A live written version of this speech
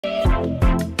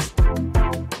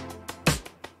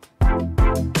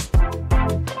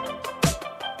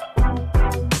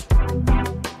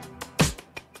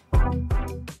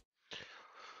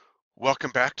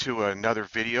welcome back to another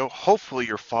video. Hopefully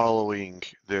you're following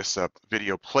this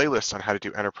video playlist on how to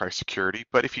do enterprise security,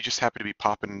 but if you just happen to be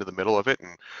popping into the middle of it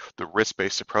and the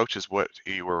risk-based approach is what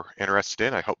you were interested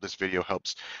in, I hope this video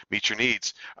helps meet your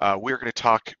needs. We're going to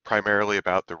talk primarily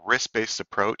about the risk-based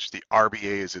approach, the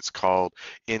RBA as it's called,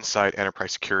 inside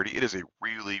enterprise security. It is a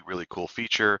really, really cool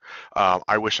feature.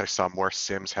 I wish I saw more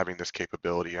SIEMs having this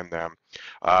capability in them.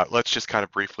 Let's just kind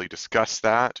of briefly discuss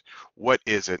that. What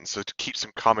is it? And so to keep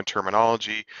some common terminology,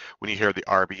 when you hear the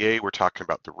RBA, we're talking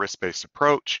about the risk-based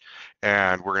approach,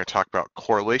 and we're going to talk about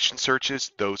correlation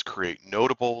searches. Those create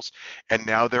notables, and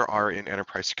now there are in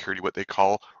enterprise security what they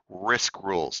call risk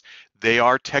rules. They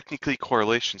are technically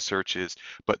correlation searches,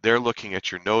 but they're looking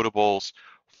at your notables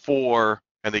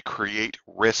and they create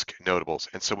risk notables.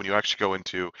 And so when you actually go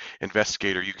into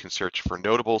Investigator, you can search for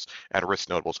notables and risk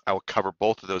notables. I will cover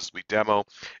both of those as we demo.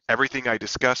 Everything I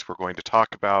discuss, we're going to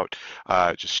talk about.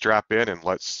 Just strap in and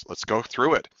let's go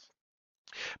through it.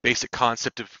 Basic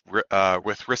concept of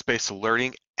with risk-based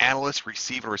alerting, analysts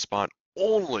receive and respond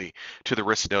only to the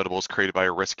risk notables created by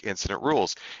our risk incident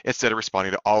rules instead of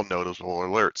responding to all notable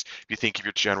alerts. If you think of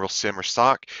your general SIEM or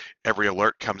SOC, every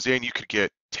alert comes in, you could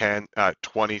get 10,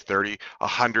 20, 30,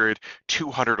 100,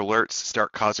 200 alerts,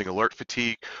 start causing alert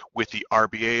fatigue. With the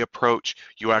RBA approach,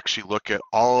 you actually look at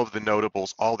all of the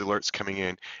notables, all the alerts coming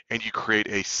in, and you create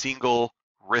a single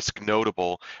risk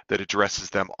notable that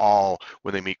addresses them all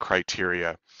when they meet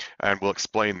criteria, and we'll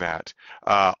explain that.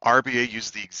 RBA uses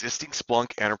the existing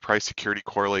Splunk Enterprise Security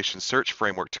Correlation Search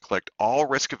framework to collect all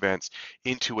risk events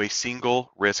into a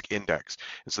single risk index.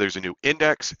 And so there's a new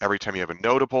index. Every time you have a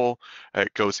notable,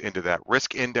 it goes into that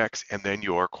risk index, and then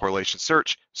your correlation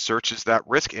search searches that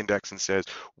risk index and says,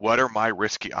 what are my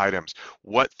risky items?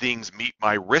 What things meet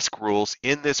my risk rules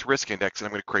in this risk index? And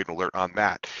I'm going to create an alert on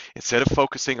that. Instead of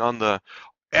focusing on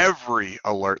every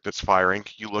alert that's firing,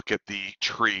 you look at the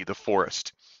tree, the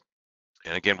forest.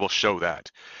 And again, we'll show that.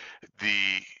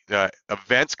 The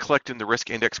events collected in the risk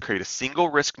index create a single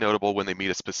risk notable when they meet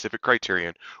a specific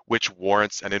criterion, which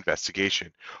warrants an investigation.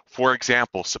 For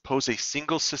example, suppose a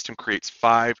single system creates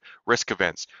 5 risk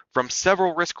events from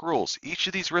several risk rules. Each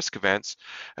of these risk events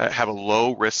have a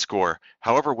low risk score.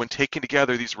 However, when taken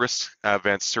together, these risk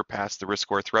events surpass the risk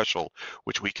score threshold,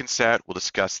 which we can set. We'll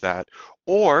discuss that.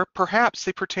 Or perhaps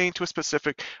they pertain to a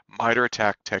specific MITRE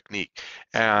ATT&CK technique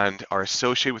and are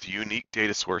associated with unique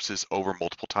data sources over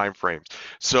multiple time frames.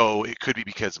 So it could be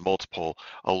because multiple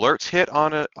alerts hit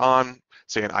on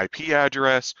say an IP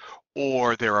address,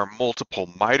 or there are multiple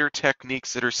MITRE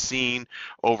techniques that are seen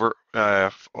over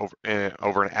an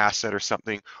asset or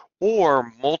something,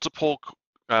 or multiple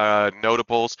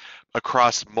notables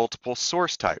across multiple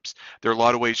source types. There are a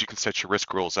lot of ways you can set your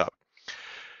risk rules up.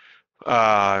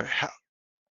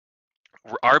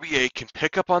 RBA can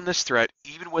pick up on this threat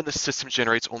even when the system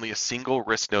generates only a single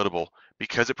risk notable,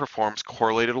 because it performs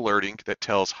correlated alerting that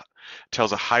tells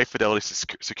a high fidelity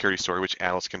security story which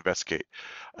analysts can investigate.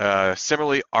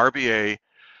 Similarly, RBA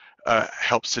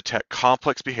helps detect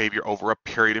complex behavior over a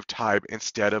period of time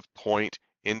instead of point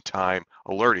in time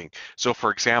alerting. So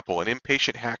for example, an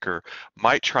impatient hacker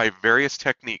might try various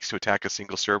techniques to attack a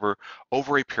single server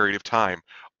over a period of time.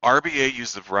 RBA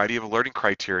uses a variety of alerting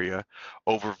criteria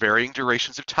over varying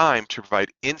durations of time to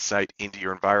provide insight into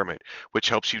your environment, which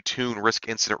helps you tune risk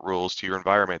incident rules to your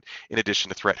environment in addition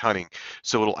to threat hunting.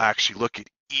 So it'll actually look at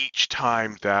each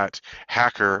time that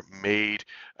hacker made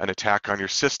an attack on your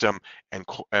system and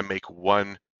make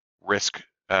one risk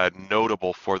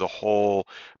notable for the whole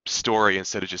story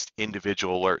instead of just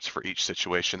individual alerts for each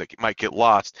situation that might get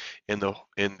lost in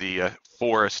the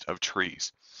forest of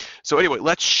trees. So anyway,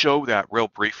 let's show that real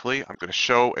briefly. I'm going to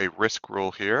show a risk rule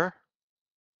here.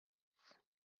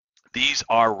 These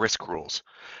are risk rules.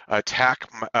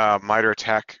 MITRE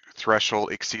ATT&CK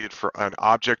threshold exceeded for an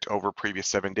object over previous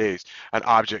 7 days. An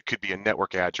object could be a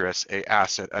network address, an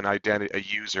asset, an identity, a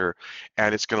user,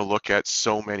 and it's going to look at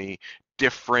so many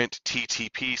different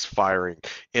TTPs firing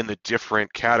in the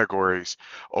different categories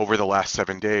over the last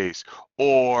 7 days,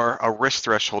 or a risk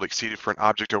threshold exceeded for an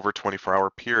object over a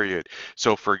 24-hour period.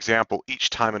 So for example,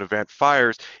 each time an event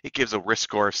fires, it gives a risk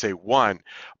score of say 1,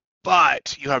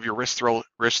 but you have your risk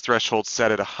threshold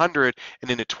set at 100, and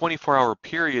in a 24-hour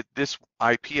period, this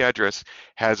IP address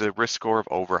has a risk score of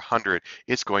over 100.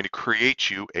 It's going to create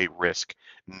you a risk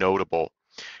notable.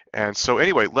 And so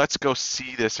anyway, let's go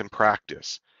see this in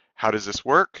practice. How does this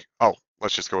work? Oh,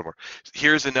 let's just go more.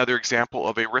 Here's another example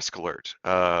of a risk alert,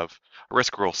 of a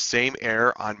risk rule. Same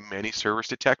error on many servers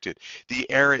detected. The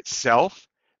error itself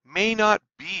may not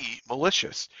be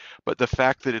malicious, but the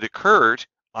fact that it occurred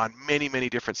on many, many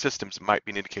different systems might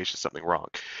be an indication of something wrong.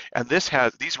 And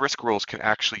these risk rules can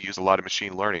actually use a lot of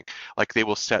machine learning. Like they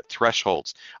will set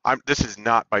thresholds. This is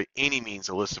not by any means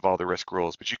a list of all the risk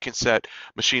rules, but you can set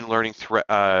machine learning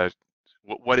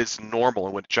what is normal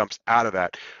and what jumps out of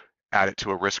that, add it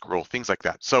to a risk rule, things like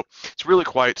that. So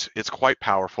it's quite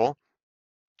powerful.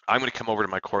 I'm going to come over to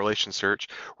my correlation search.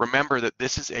 Remember that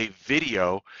this is a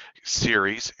video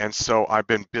series, and so I've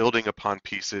been building upon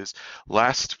pieces.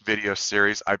 Last video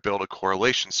series, I built a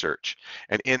correlation search.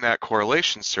 And in that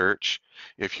correlation search,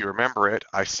 if you remember it,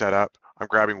 I'm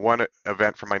grabbing one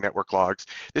event from my network logs.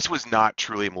 This was not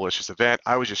truly a malicious event.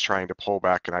 I was just trying to pull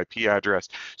back an IP address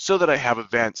so that I have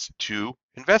events to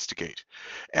investigate.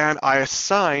 And I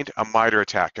assigned a MITRE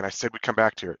attack, and I said we'd come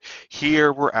back to it.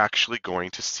 Here, we're actually going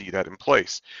to see that in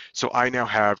place. So I now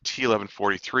have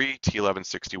T1143,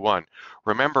 T1161.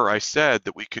 Remember, I said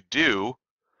that we could do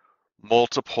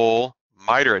multiple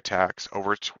MITRE attacks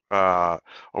over a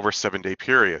 7-day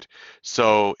period.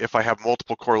 So if I have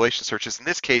multiple correlation searches, in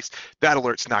this case, that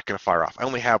alert's not going to fire off. I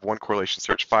only have one correlation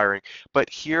search firing, but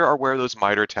here are where those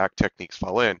MITRE attack techniques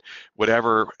fall in.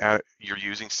 Whatever you're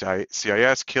using,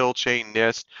 CIS, kill chain,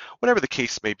 NIST, whatever the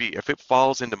case may be, if it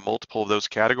falls into multiple of those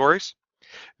categories,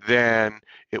 then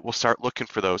it will start looking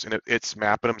for those, and it's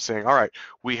mapping them, saying, all right,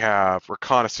 we have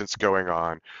reconnaissance going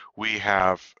on, we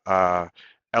have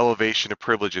elevation of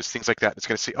privileges, things like that. It's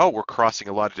going to say, oh, we're crossing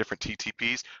a lot of different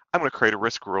TTPs. I'm going to create a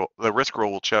risk rule. The risk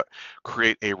rule will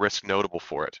create a risk notable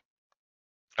for it.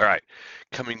 All right,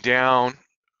 coming down,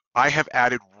 I have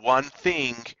added one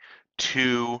thing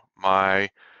to my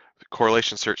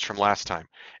correlation search from last time,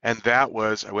 and that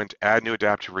was I went to add new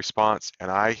adaptive response, and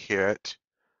I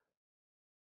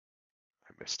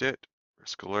missed it.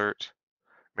 Risk alert.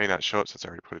 May not show it since I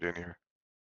already put it in here.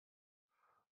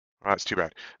 Oh, that's too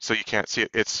bad. So you can't see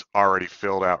it. It's already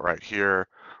filled out right here,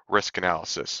 risk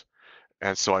analysis.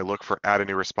 And so I look for add a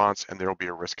new response, and there will be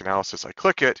a risk analysis. I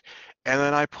click it, and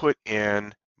then I put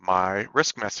in my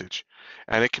risk message.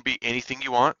 And it can be anything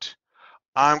you want.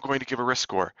 I'm going to give a risk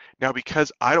score. Now,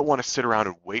 because I don't want to sit around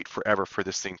and wait forever for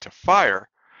this thing to fire,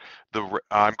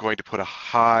 I'm going to put a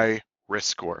high risk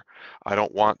score. I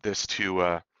don't want this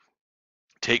to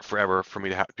take forever for me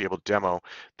to be able to demo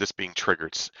this being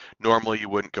triggered. Normally, you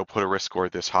wouldn't go put a risk score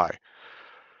this high.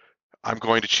 I'm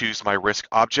going to choose my risk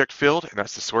object field, and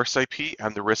that's the source IP,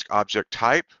 and the risk object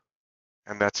type,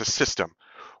 and that's a system.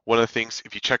 One of the things,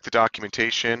 if you check the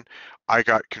documentation, I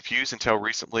got confused until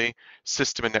recently,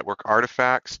 system and network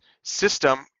artifacts.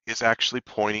 System is actually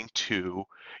pointing to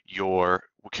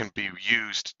can be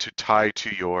used to tie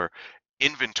to your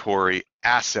inventory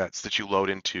assets that you load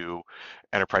into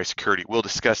Enterprise Security. We'll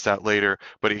discuss that later,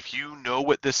 but if you know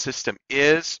what this system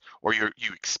is, or you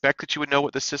expect that you would know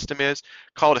what the system is,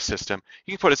 call it a system.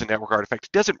 You can put it as a network artifact.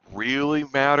 It doesn't really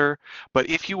matter, but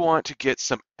if you want to get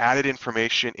some added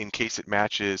information in case it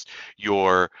matches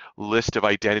your list of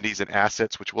identities and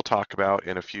assets, which we'll talk about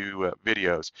in a few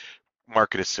videos,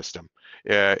 mark it as system.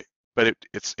 But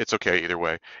it's okay either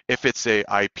way. If it's a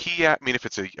IP, if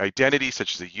it's an identity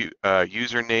such as a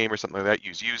username or something like that,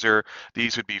 use user.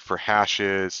 These would be for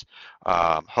hashes.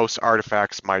 Host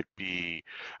artifacts might be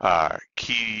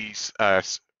keys.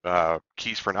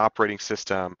 Keys for an operating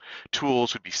system.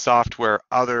 Tools would be software.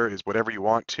 Other is whatever you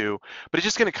want to, but it's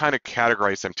just going to kind of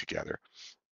categorize them together.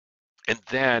 And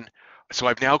then, so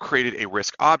I've now created a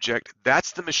risk object.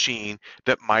 That's the machine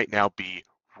that might now be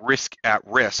at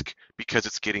risk because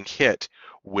it's getting hit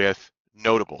with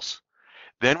notables.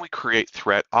 Then we create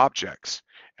threat objects,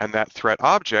 and that threat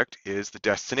object is the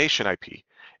destination IP,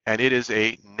 and it is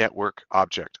a network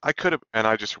object. I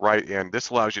just write in, this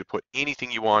allows you to put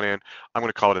anything you want in. I'm going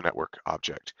to call it a network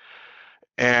object.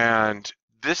 And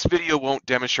this video won't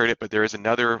demonstrate it, but there is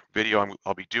another video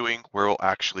I'll be doing where we'll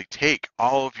actually take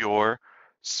all of your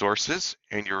sources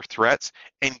and your threats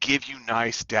and give you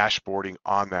nice dashboarding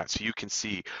on that, so you can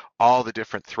see all the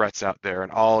different threats out there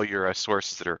and all your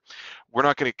sources that are. We're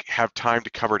not going to have time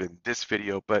to cover it in this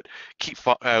video, but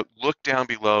look down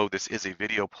below. This is a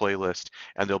video playlist,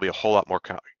 and there'll be a whole lot more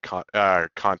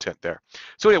content there.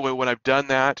 So anyway, when I've done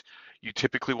that, you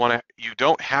typically you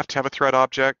don't have to have a threat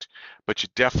object, but you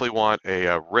definitely want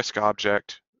a risk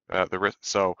object.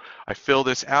 So I fill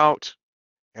this out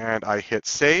and I hit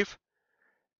save.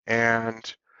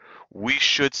 And we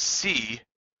should see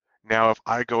now, if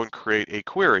I go and create a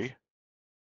query,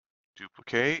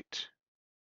 duplicate,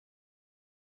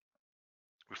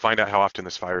 we find out how often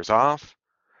this fires off.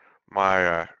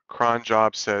 My cron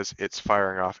job says it's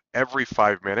firing off every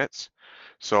 5 minutes.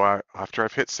 So after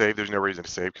I've hit save, there's no reason to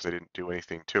save because I didn't do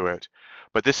anything to it.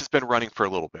 But this has been running for a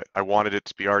little bit. I wanted it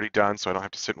to be already done so I don't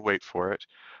have to sit and wait for it.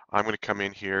 I'm going to come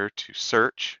in here to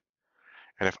search.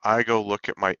 And if I go look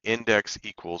at my index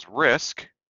equals risk,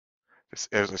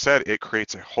 as I said, it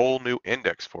creates a whole new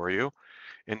index for you.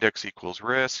 Index equals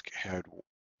risk, head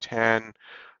 10. I'm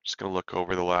just going to look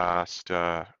over the last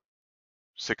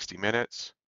 60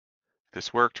 minutes. If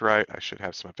this worked right, I should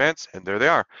have some events, and there they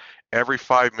are. Every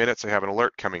 5 minutes, I have an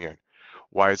alert coming in.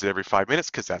 Why is it every 5 minutes?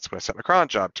 Because that's what I set my cron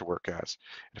job to work as.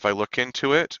 If I look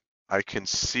into it, I can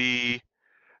see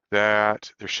that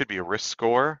there should be a risk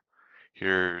score.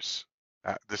 This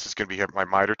is going to be my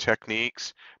MITRE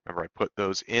techniques. Remember, I put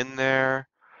those in there.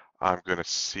 I'm going to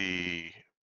see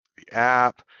the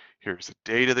app. Here's the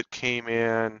data that came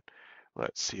in.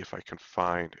 Let's see if I can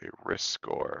find a risk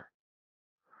score.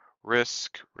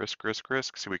 Risk.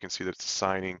 So we can see that it's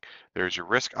assigning. There's your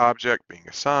risk object being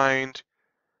assigned.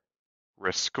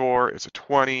 Risk score is a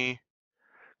 20.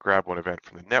 Grab one event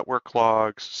from the network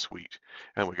logs. Sweet.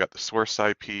 And we got the source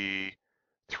IP,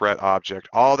 threat object.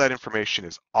 All that information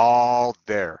is all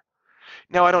there.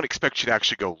 Now, I don't expect you to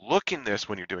actually go look in this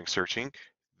when you're doing searching.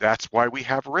 That's why we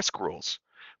have risk rules.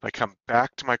 If I come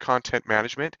back to my content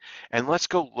management, and let's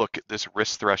go look at this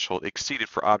risk threshold exceeded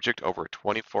for object over a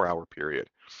 24-hour period.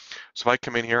 So if I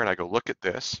come in here and I go look at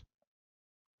this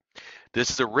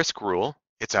is a risk rule.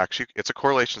 It's a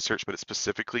correlation search, but it's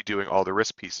specifically doing all the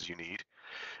risk pieces you need.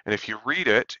 And if you read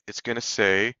it, it's going to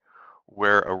say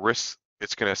where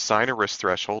it's going to assign a risk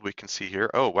threshold. We can see here,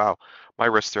 oh wow, my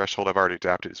risk threshold I've already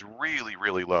adapted is really,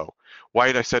 really low. Why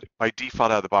did I set by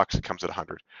default out of the box it comes at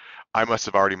 100? I must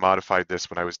have already modified this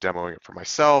when I was demoing it for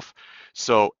myself.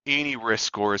 So any risk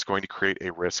score is going to create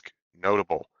a risk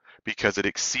notable because it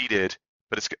exceeded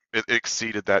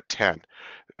that 10.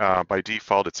 By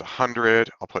default, it's 100.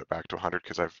 I'll put it back to 100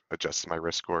 because I've adjusted my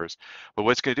risk scores. But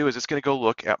what it's going to do is it's going to go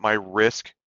look at my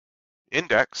risk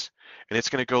index, and it's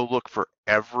going to go look for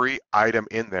every item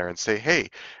in there and say, hey,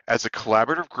 as a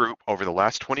collaborative group over the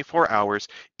last 24 hours,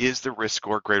 is the risk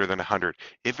score greater than 100?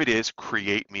 If it is,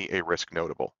 create me a risk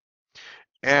notable.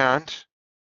 And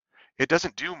it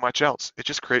doesn't do much else. It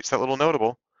just creates that little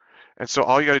notable. And so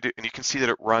all you got to do, and you can see that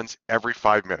it runs every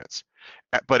 5 minutes,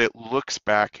 but it looks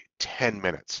back 10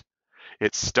 minutes.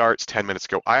 It starts 10 minutes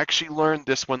ago. I actually learned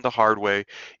this one the hard way.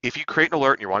 If you create an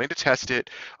alert and you're wanting to test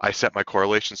it, I set my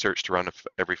correlation search to run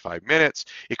every 5 minutes.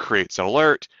 It creates an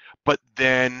alert, but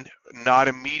then not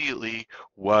immediately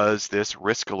was this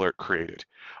risk alert created.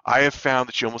 I have found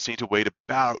that you almost need to wait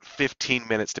about 15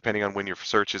 minutes depending on when your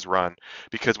search is run,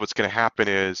 because what's going to happen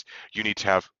is you need to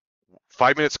have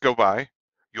 5 minutes go by,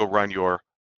 you'll run your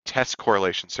test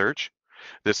correlation search.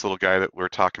 This little guy that we're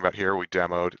talking about here, we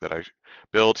demoed that I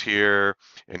built here,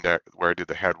 and where I did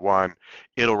the head one,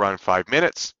 it'll run 5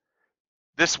 minutes.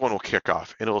 This one will kick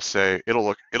off, and it'll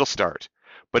start,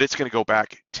 but it's going to go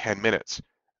back 10 minutes.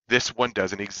 This one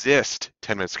doesn't exist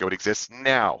 10 minutes ago, it exists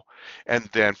now. And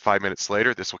then 5 minutes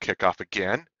later, this will kick off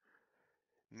again.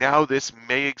 Now this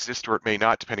may exist or it may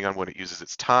not, depending on when it uses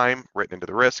its time written into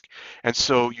the risk. And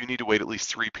so you need to wait at least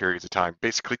 3 periods of time.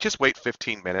 Basically, just wait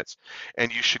 15 minutes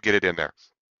and you should get it in there.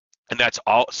 And that's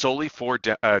all solely for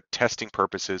testing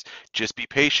purposes. Just be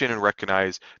patient and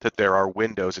recognize that there are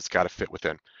windows it's got to fit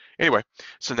within. Anyway,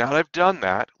 so now that I've done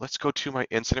that, let's go to my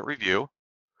incident review.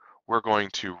 We're going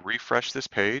to refresh this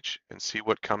page and see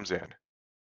what comes in.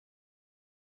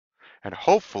 And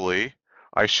hopefully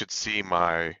I should see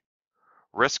my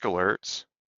risk alerts.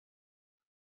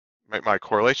 My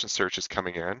correlation search is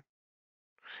coming in,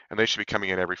 and they should be coming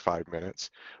in every 5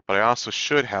 minutes. But I also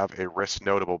should have a risk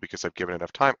notable because I've given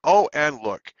enough time. Oh, and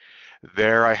look,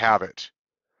 there I have it.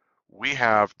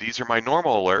 These are my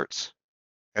normal alerts,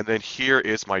 and then here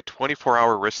is my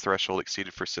 24-hour risk threshold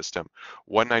exceeded for system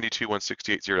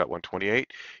 192.168.0.128.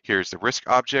 Here's the risk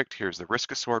object, here's the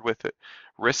risk score with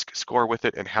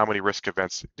it, and how many risk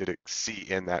events did it see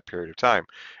in that period of time.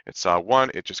 It saw one,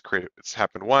 it's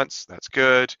happened once, that's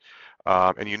good.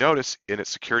 And you notice in its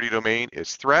security domain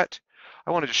is threat.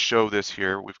 I want to just show this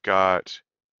here. We've got,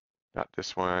 not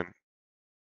this one.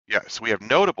 Yeah, so we have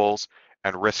notables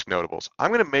and risk notables.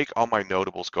 I'm going to make all my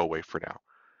notables go away for now.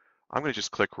 I'm going to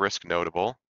just click risk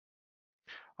notable,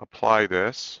 apply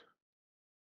this,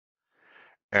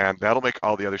 and that'll make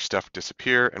all the other stuff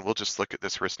disappear, and we'll just look at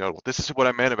this risk notable. This is what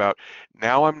I meant about,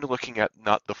 now I'm looking at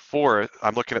not the forest,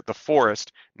 I'm looking at the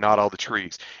forest, not all the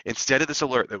trees. Instead of this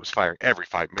alert that was firing every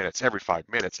 5 minutes, every 5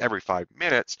 minutes, every 5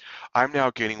 minutes, I'm now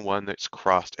getting one that's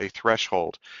crossed a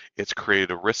threshold. It's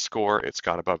created a risk score, it's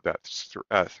gone above that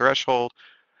threshold,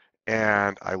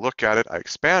 and I look at it, I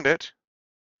expand it.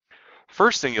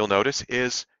 First thing you'll notice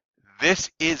is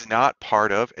This is not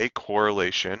part of a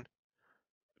correlation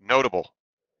notable.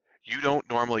 You don't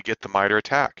normally get the MITRE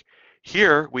ATT&CK.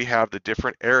 Here we have the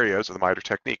different areas of the MITRE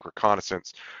technique: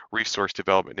 reconnaissance, resource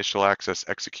development, initial access,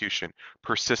 execution,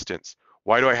 persistence.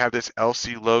 Why do I have this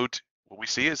LC load? What we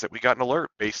see is that we got an alert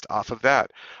based off of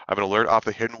that. I have an alert off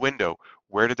the hidden window.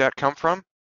 Where did that come from?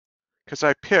 Because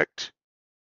I picked,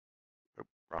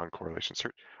 wrong correlation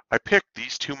search, I picked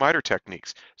these two MITRE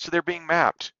techniques. So they're being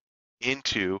mapped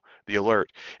into the alert.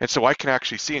 And so I can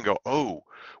actually see and go, oh,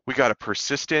 we got a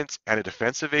persistence and a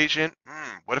defensive agent.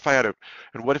 What if I had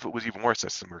and what if it was even worse?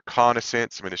 Some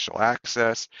reconnaissance, some initial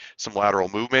access, some lateral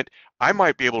movement. I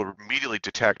might be able to immediately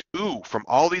detect, ooh, from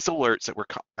all these alerts that were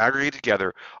aggregated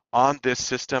together on this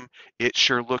system, it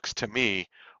sure looks to me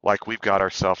like we've got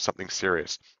ourselves something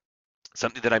serious.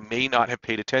 Something that I may not have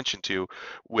paid attention to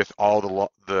with all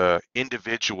the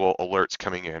individual alerts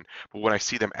coming in. But when I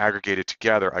see them aggregated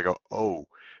together, I go, oh,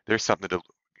 there's something to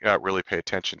really pay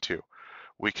attention to.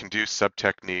 We can do sub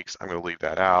techniques. I'm going to leave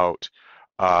that out.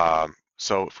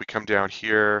 So if we come down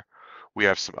here, we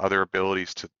have some other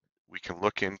abilities we can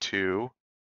look into.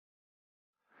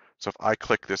 So if I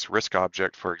click this risk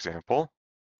object, for example,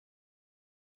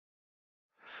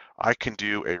 I can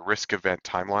do a risk event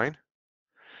timeline.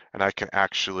 And I can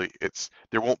actually,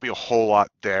 there won't be a whole lot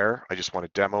there. I just want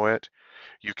to demo it.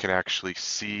 You can actually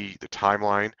see the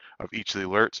timeline of each of the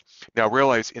alerts. Now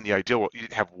realize in the ideal world, you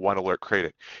didn't have one alert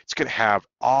created. It's going to have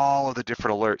all of the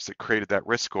different alerts that created that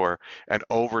risk score and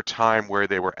over time where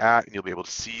they were at, and you'll be able to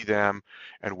see them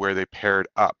and where they paired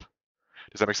up.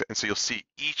 Does that make sense? And so you'll see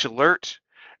each alert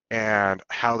and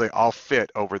how they all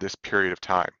fit over this period of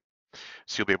time.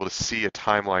 So you'll be able to see a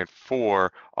timeline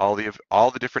for all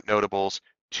the different notables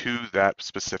to that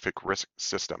specific risk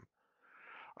system.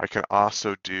 I can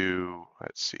also do,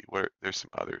 let's see, there's some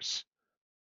others.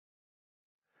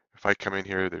 If I come in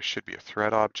here, there should be a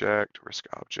threat object, risk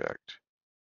object.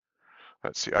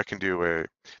 Let's see, I can do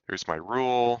there's my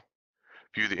rule,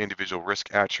 view the individual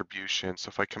risk attribution. So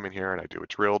if I come in here and I do a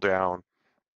drill down,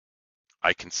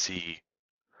 I can see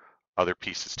other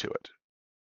pieces to it.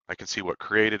 I can see what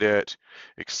created it,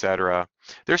 etc.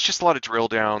 There's just a lot of drill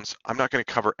downs. I'm not going to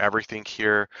cover everything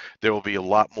here. There will be a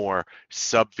lot more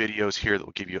sub videos here that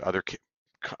will give you other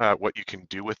what you can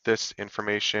do with this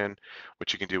information,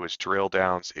 what you can do is drill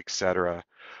downs, etc.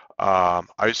 I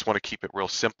just want to keep it real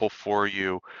simple for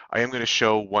you. I am going to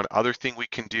show one other thing we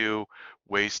can do,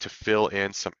 ways to fill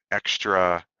in some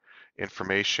extra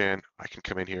information. I can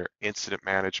come in here, incident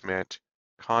management,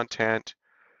 content.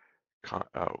 Oh,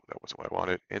 that wasn't what I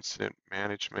wanted. Incident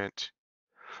management.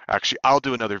 Actually, I'll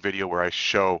do another video where I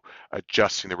show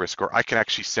adjusting the risk, or I can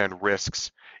actually send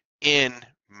risks in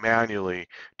manually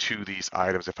to these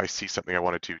items if I see something I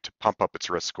want to do to pump up its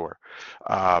risk score.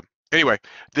 Anyway,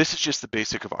 this is just the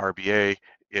basic of RBA.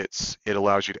 It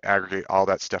allows you to aggregate all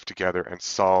that stuff together and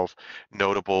solve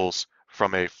notables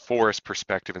from a forest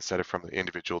perspective instead of from the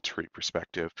individual tree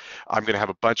perspective. I'm going to have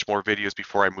a bunch more videos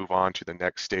before I move on to the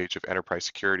next stage of enterprise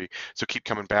security. So keep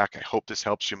coming back. I hope this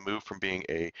helps you move from being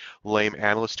a L.A.M.E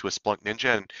analyst to a Splunk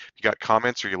ninja. And if you got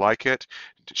comments or you like it,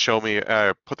 show me,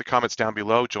 put the comments down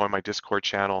below, join my Discord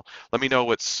channel. Let me know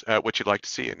what you'd like to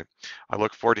see. And I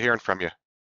look forward to hearing from you.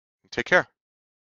 Take care.